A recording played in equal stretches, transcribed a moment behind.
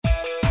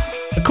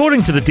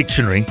According to the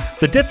dictionary,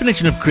 the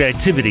definition of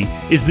creativity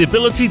is the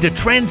ability to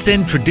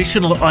transcend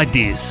traditional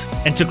ideas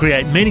and to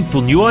create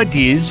meaningful new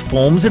ideas,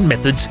 forms and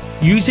methods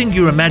using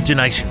your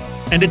imagination.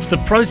 And it's the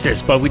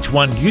process by which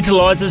one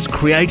utilises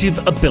creative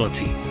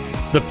ability.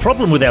 The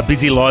problem with our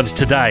busy lives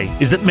today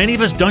is that many of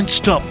us don't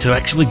stop to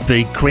actually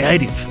be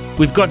creative.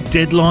 We've got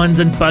deadlines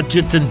and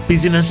budgets and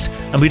busyness,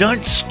 and we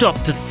don't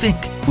stop to think.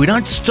 We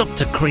don't stop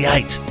to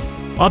create.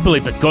 I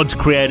believe that God's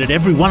created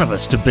every one of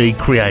us to be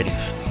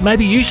creative.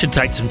 Maybe you should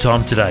take some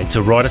time today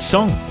to write a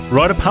song,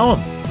 write a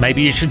poem.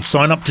 Maybe you should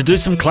sign up to do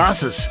some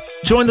classes.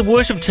 Join the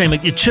worship team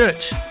at your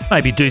church.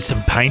 Maybe do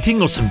some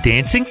painting or some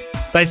dancing.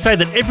 They say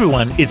that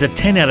everyone is a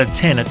 10 out of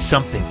 10 at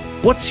something.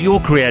 What's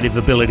your creative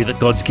ability that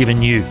God's given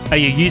you? Are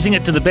you using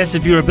it to the best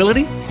of your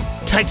ability?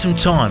 Take some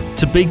time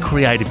to be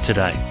creative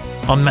today.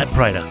 I'm Matt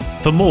Prater.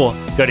 For more,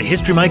 go to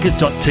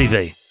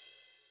historymakers.tv.